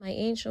My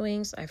angel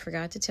wings, I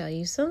forgot to tell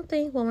you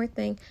something, one more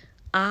thing.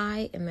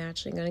 I am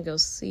actually going to go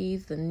see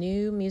the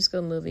new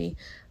musical movie,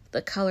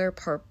 The Color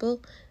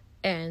Purple,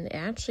 and it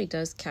actually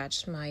does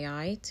catch my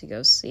eye to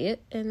go see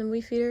it in the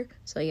movie theater.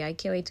 So yeah, I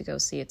can't wait to go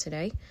see it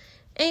today.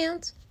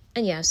 And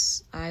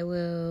yes, I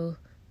will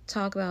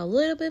talk about a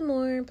little bit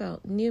more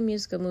about new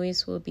musical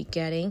movies we'll be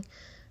getting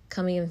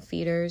coming in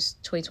theaters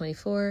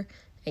 2024.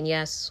 And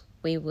yes,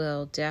 we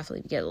will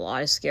definitely get a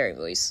lot of scary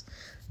movies.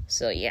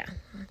 So yeah,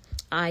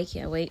 I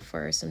can't wait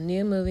for some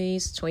new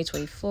movies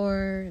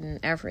 2024 and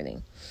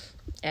everything.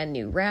 And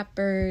new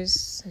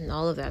rappers and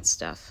all of that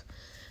stuff.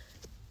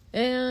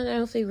 And I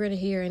don't think we're going to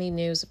hear any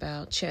news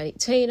about Channing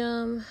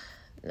Tatum.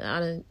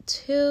 Not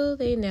until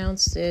they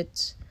announced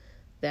it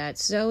that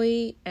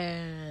Zoe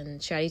and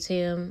Channing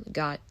Tatum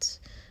got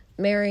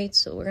married.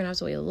 So we're going to have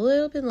to wait a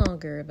little bit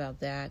longer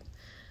about that.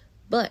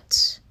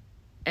 But,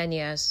 and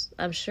yes,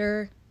 I'm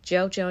sure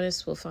Joe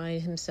Jonas will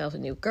find himself a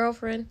new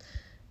girlfriend.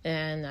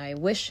 And I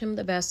wish him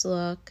the best of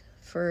luck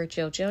for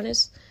Joe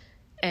Jonas.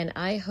 And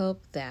I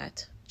hope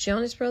that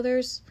Jonas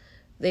Brothers,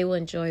 they will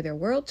enjoy their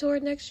world tour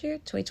next year,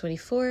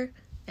 2024.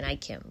 And I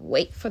can't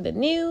wait for the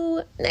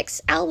new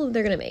next album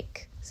they're going to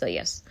make. So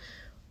yes,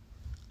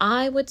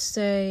 I would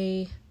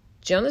say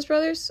Jonas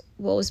Brothers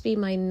will always be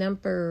my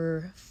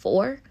number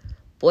 4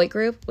 boy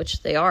group,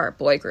 which they are a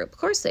boy group. Of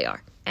course they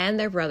are. And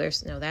they're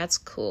brothers. No, that's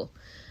cool.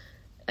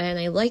 And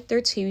I like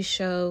their TV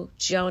show,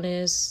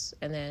 Jonas,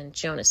 and then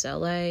Jonas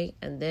LA,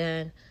 and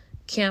then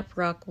Camp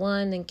Rock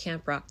 1 and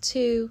Camp Rock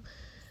 2.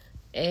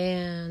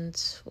 And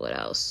what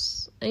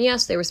else? And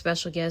yes, they were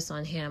special guests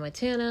on Hannah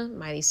Montana,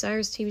 Miley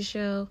Cyrus TV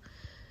show.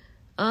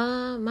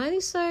 Miley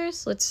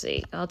Cyrus, let's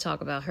see. I'll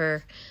talk about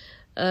her.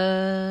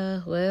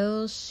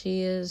 Well,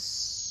 she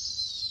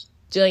is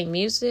doing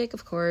music,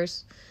 of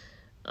course.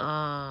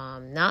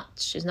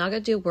 She's not gonna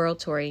do a world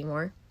tour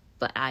anymore.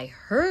 But I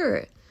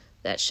heard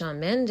that Shawn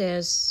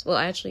Mendes, well,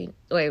 actually,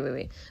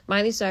 wait.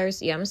 Miley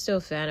Cyrus, yeah, I'm still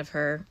a fan of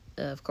her,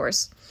 of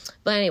course.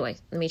 But anyway,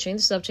 let me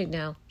change the subject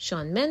now.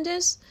 Shawn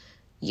Mendes,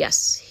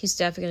 yes, he's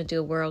definitely going to do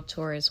a world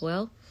tour as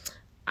well.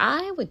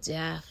 I would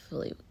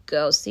definitely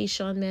go see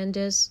Shawn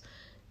Mendes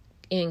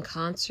in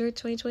concert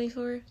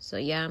 2024. So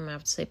yeah, I'm going to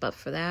have to save up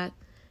for that.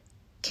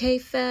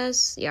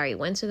 K-Fest, yeah, I already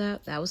went to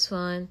that. That was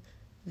fun.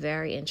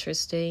 Very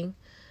interesting.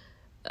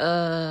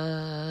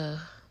 I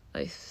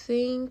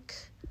think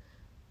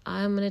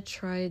I'm going to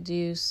try to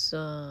do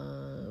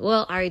some...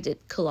 Well, I already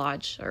did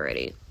collage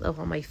already of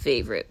all my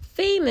favorite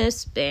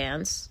famous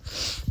bands.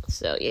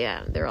 So,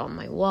 yeah, they're on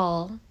my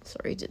wall. So,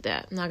 I already did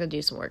that. I'm not going to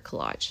do some more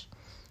collage.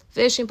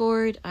 Fishing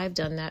board, I've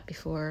done that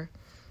before.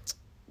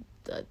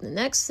 The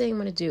next thing I'm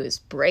going to do is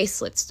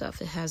bracelet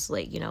stuff. It has,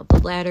 like,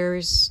 the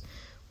letters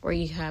where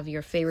you have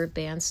your favorite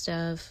band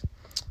stuff.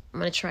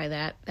 I'm going to try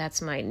that.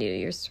 That's my New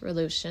Year's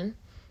resolution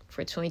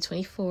for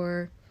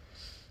 2024.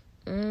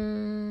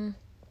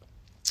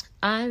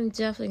 I'm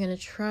definitely going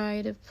to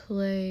try to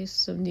play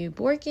some new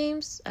board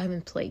games I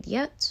haven't played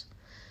yet.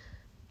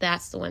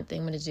 That's the one thing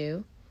I'm going to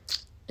do.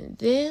 And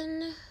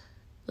then,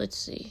 let's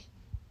see.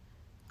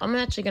 I'm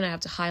actually going to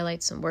have to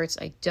highlight some words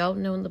I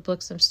don't know in the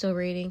books I'm still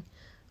reading.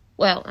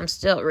 Well, I'm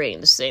still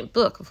reading the same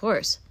book, of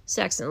course.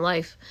 Sex and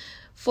Life.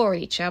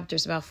 40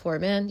 chapters about 4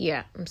 men.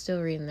 Yeah, I'm still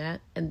reading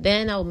that. And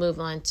then I'll move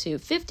on to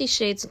 50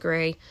 Shades of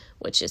Grey,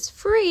 which is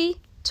free,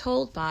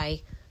 told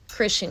by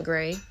Christian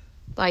Grey,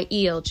 by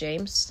E.L.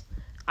 James.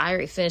 I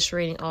already finished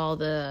reading all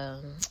the,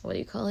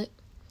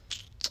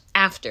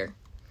 After.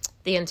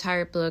 The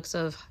entire books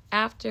of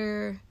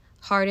After,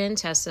 Harda and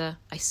Tessa.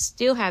 I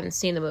still haven't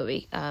seen the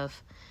movie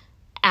of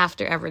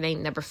After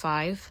Everything number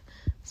 5.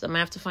 So I'm going to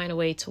have to find a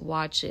way to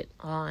watch it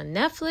on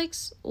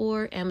Netflix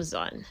or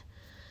Amazon.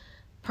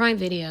 Prime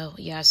Video,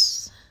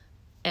 yes.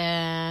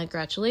 And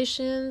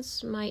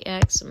congratulations, my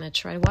ex. I'm going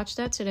to try to watch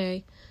that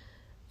today.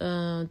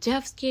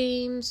 Death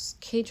Games,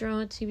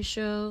 K-drama TV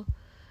show.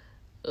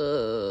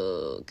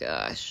 Oh,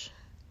 gosh.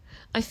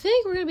 I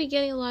think we're going to be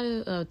getting a lot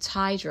of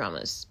Thai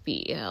dramas,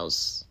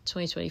 BLs,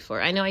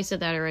 2024. I know I said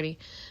that already,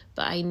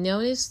 but I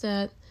noticed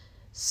that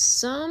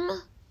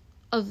some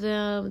of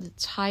them, the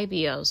Thai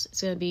BLs, is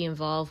going to be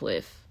involved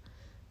with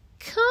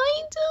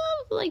kind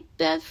of like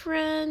bed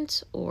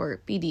friend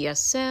or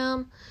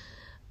BDSM.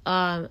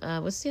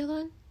 What's the other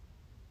one?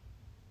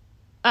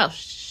 Oh,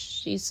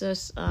 she's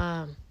just,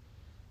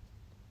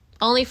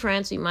 Only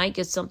Friends. We might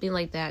get something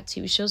like that,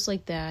 TV shows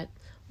like that.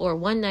 Or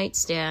One Night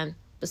Stand,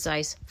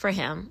 besides For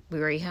Him. We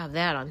already have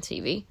that on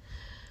TV.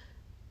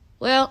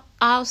 Well,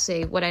 I'll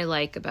say what I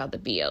like about the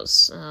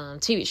BOs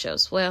TV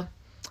shows. Well,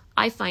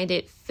 I find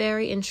it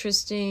very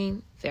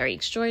interesting, very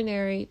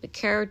extraordinary. The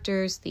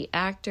characters, the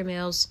actor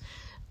males,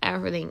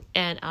 everything.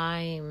 And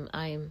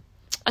I'm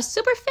a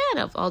super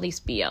fan of all these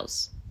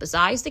BOs.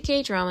 Besides the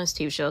K-dramas,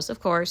 TV shows, of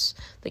course.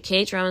 The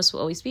K-dramas will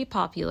always be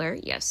popular,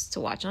 yes,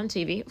 to watch on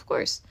TV, of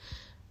course.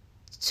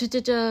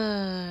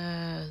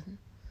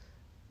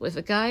 With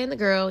a guy and the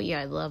girl, yeah,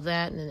 I love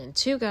that. And then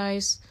 2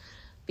 guys,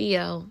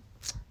 BL.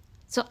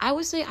 So I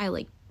would say I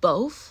like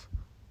both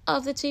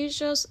of the TV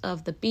shows,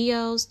 of the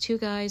BLs, 2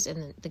 guys,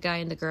 and the guy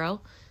and the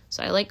girl.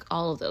 So I like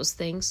all of those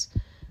things.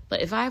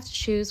 But if I have to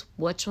choose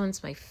which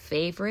one's my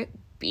favorite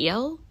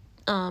BL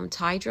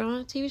Thai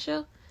drama TV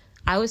show,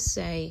 I would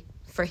say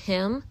For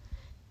Him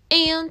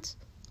and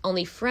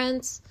Only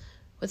Friends.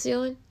 What's the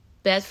other one?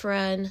 Bed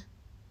Friend.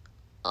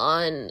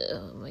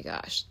 Oh my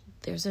gosh.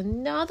 There's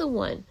another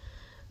one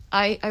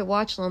I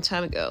watched a long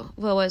time ago.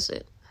 What was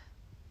it?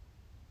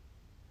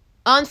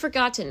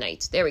 Unforgotten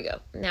Nights. There we go.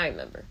 Now I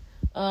remember.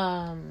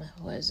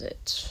 What is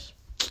it?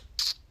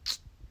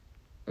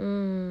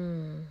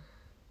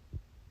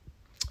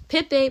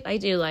 Pit Babe, I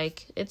do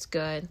like. It's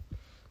good.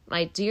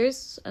 My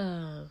Dears,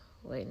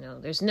 wait, no.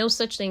 There's no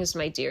such thing as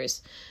My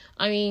Dears.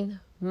 I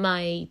mean,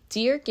 My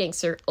Dear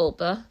Gangster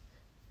Oppa.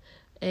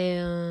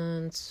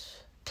 And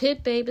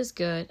Pit Babe is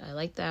good. I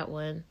like that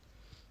one.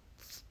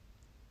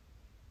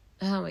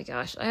 Oh my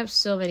gosh. I have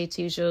so many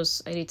TV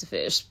shows I need to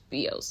finish.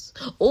 BOs.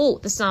 Oh,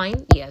 The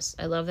Sign. Yes,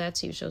 I love that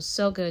TV show.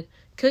 So good.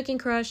 Cooking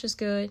Crush is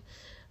good.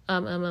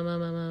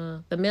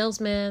 The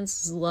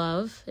Mailman's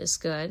Love is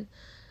good.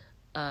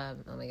 Oh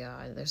my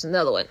god, there's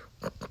another one.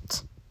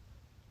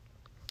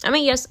 I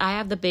mean, yes, I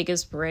have the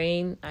biggest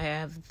brain. I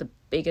have the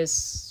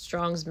biggest,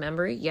 strongest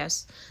memory.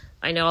 Yes,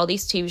 I know all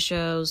these TV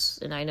shows,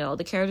 and I know all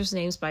the characters'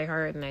 names by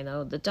heart, and I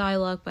know the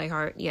dialogue by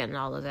heart. Yeah, and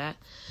all of that.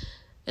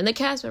 And the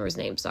cast members'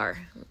 names are.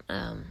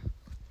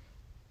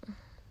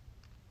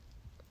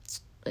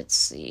 Let's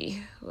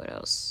see. What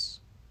else?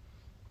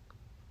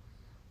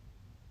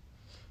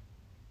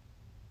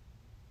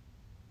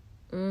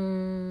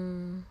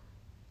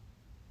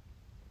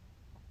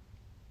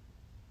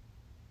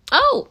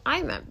 Oh,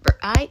 I remember.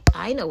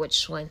 I know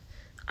which one.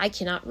 I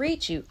Cannot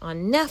Reach You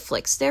on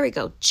Netflix. There we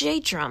go.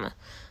 J-drama.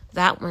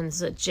 That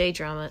one's a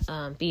J-drama,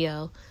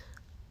 BL.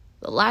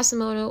 The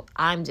Lasimoto,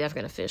 I'm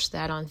definitely going to finish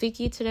that on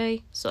Viki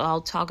today. So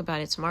I'll talk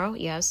about it tomorrow.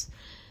 Yes.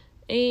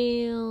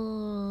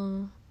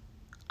 And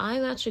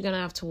I'm actually going to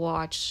have to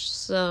watch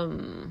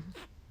some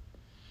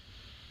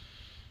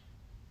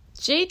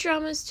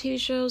J-dramas, TV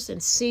shows,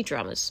 and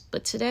C-dramas.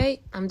 But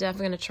today, I'm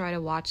definitely going to try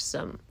to watch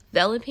some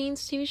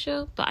Philippines TV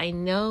show. But I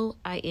know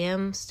I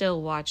am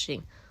still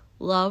watching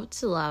Love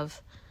to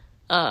Love.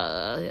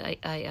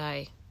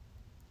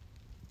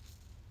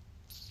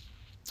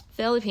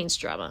 Philippines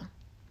drama.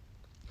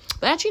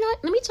 But actually, you know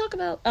what? Let me talk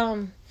about,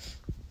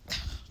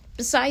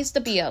 besides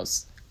the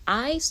BOs.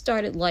 I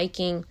started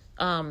liking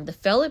the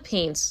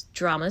Philippines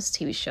dramas,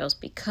 TV shows,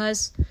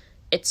 because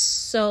it's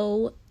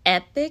so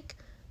epic,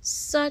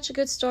 such a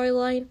good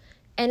storyline,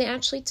 and it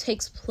actually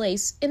takes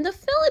place in the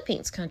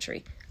Philippines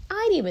country.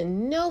 I didn't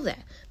even know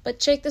that. But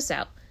check this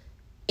out.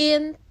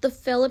 In the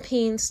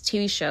Philippines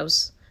TV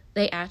shows,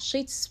 they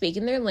actually speak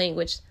in their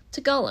language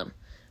Tagalog,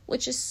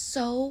 which is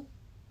so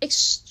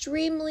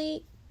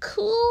extremely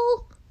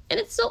cool, and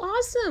it's so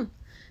awesome.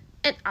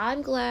 And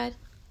I'm glad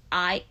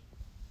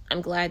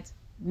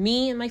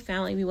me and my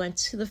family, we went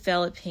to the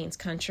Philippines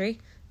country.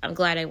 I'm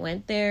glad I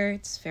went there.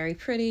 It's very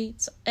pretty.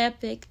 It's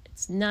epic.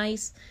 It's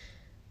nice.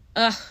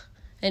 And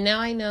now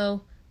I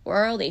know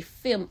where they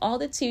film all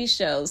the TV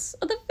shows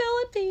of the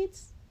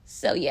Philippines.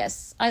 So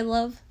yes, I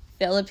love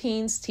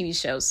Philippines TV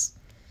shows.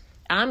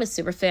 I'm a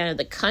super fan of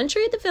the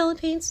country of the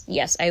Philippines.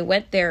 Yes, I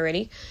went there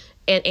already.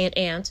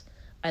 And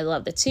I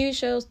love the TV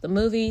shows, the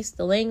movies,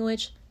 the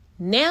language.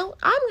 Now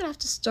I'm going to have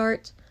to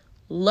start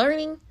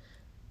learning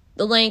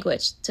the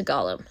language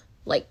Tagalog.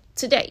 Like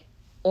today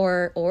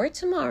or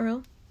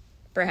tomorrow,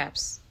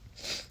 perhaps.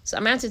 So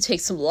I'm going to have to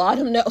take some lot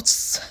of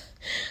notes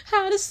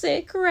how to say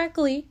it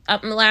correctly.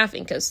 I'm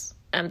laughing because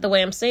the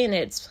way I'm saying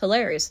it, it's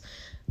hilarious.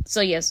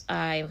 So yes,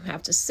 I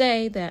have to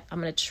say that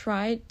I'm going to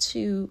try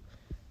to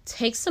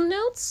take some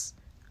notes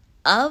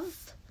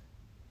of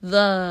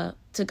the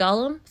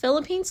Tagalog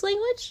Philippines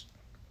language.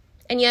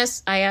 And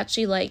yes, I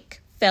actually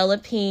like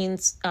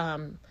Philippines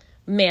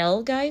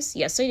male guys.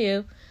 Yes, I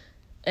do.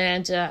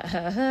 And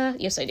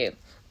yes, I do.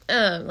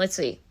 Let's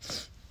see.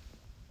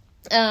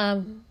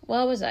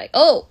 What was I?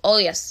 Oh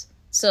yes.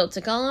 So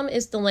Tagalog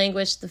is the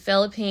language the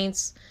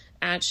Philippines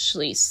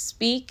actually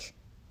speak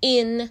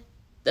in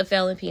the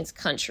Philippines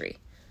country.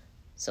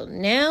 So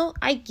now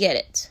I get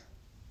it.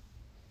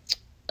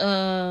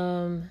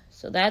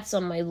 So that's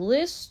on my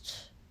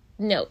list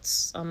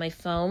notes on my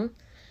phone.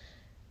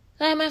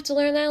 I'm gonna have to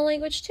learn that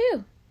language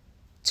too.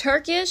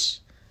 Turkish,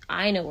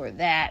 I know where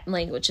that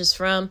language is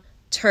from.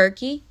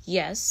 Turkey,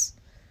 yes.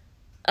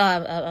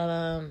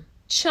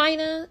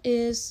 China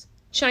is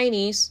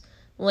Chinese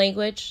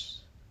language.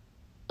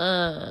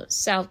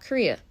 South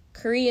Korea,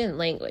 Korean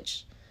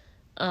language.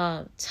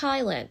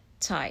 Thailand,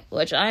 Thai,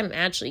 which I'm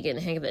actually getting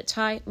the hang of it.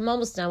 Thai, I'm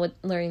almost done with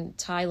learning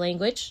Thai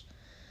language.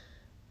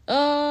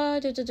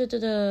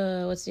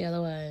 What's the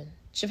other one?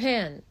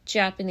 Japan,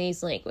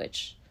 Japanese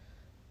language.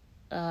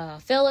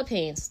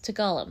 Philippines,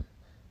 Tagalog.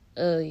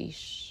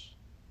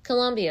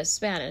 Colombia,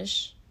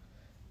 Spanish.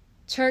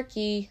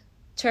 Turkey,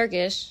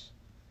 Turkish.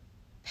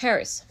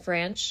 Paris,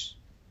 French.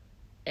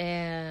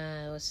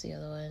 And what's the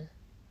other one?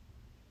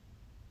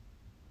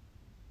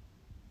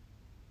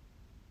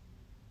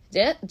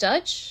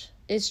 Dutch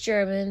is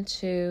German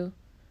too.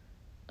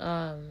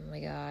 Oh my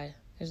god.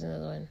 There's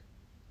another one.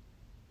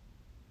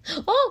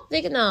 Oh,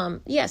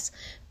 Vietnam. Yes.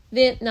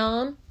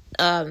 Vietnam,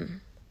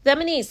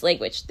 Vietnamese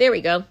language. There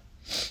we go.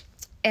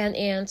 And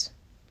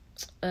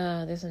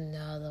there's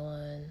another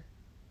one.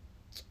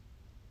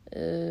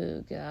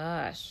 Oh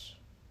gosh.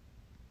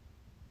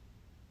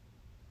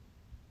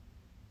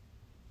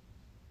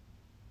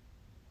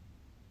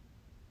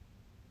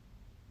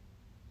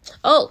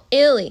 Oh,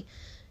 Italy,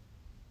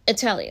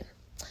 Italian.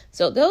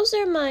 So those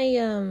are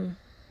my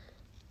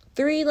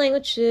 3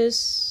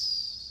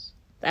 languages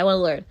that I want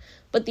to learn.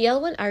 But the other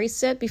one I already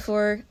said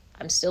before,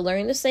 I'm still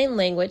learning the same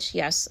language.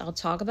 Yes, I'll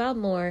talk about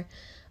more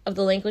of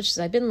the languages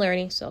I've been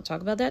learning. So I'll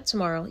talk about that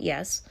tomorrow.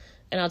 Yes.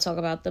 And I'll talk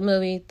about the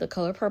movie, The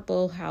Color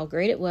Purple, how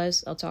great it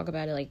was. I'll talk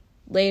about it like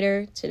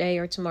later, today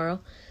or tomorrow.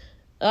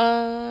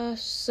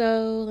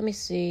 So let me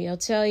see. I'll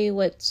tell you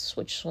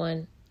which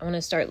one I want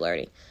to start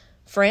learning.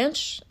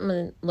 French, I'm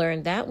going to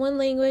learn that one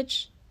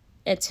language.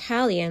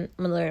 Italian,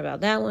 I'm going to learn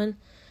about that one.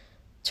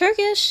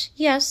 Turkish,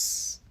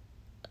 yes.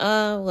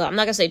 Well, I'm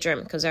not going to say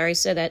German because I already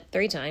said that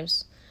 3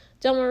 times.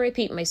 Don't want to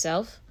repeat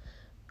myself.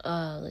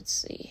 Let's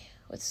see.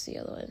 What's the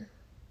other one?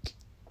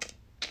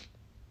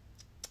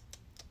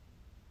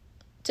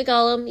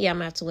 Tagalog, yeah, I'm going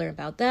to have to learn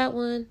about that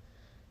one.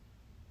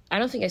 I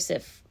don't think I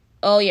said...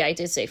 Oh, yeah, I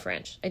did say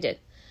French. I did.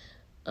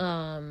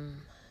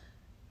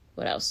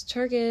 What else?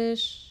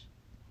 Turkish,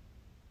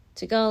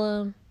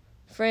 Tagalog,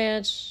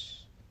 French,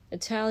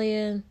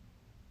 Italian.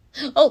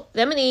 Oh,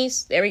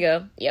 Vietnamese. There we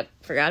go. Yep,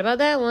 forgot about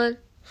that one.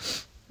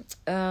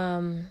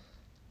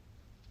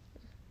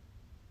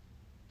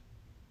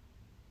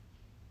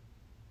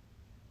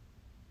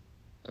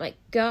 My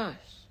gosh,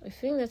 I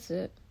think that's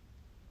it.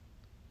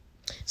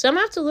 So I'm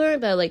going to have to learn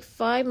about like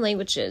 5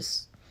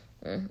 languages.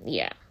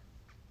 Yeah.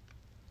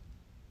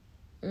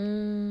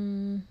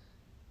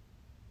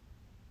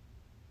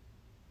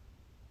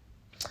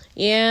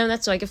 Yeah,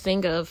 that's what I can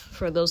think of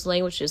for those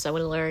languages I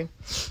want to learn.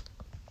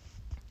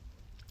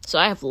 So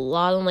I have a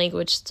lot of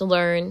language to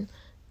learn,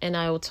 and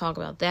I will talk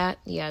about that.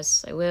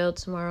 Yes, I will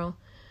tomorrow.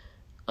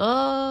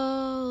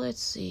 Oh,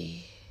 let's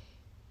see.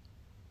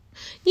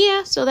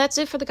 Yeah, so that's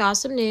it for the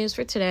gossip news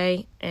for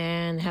today.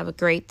 And have a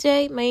great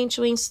day, my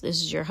Angel Wings.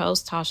 This is your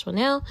host, Tosh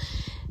Winnell.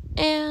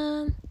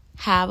 And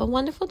have a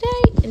wonderful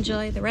day.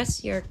 Enjoy the rest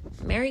of your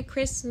Merry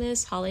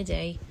Christmas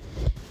holiday.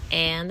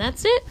 And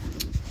that's it.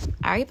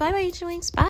 All right, bye, my Angel Wings. Bye.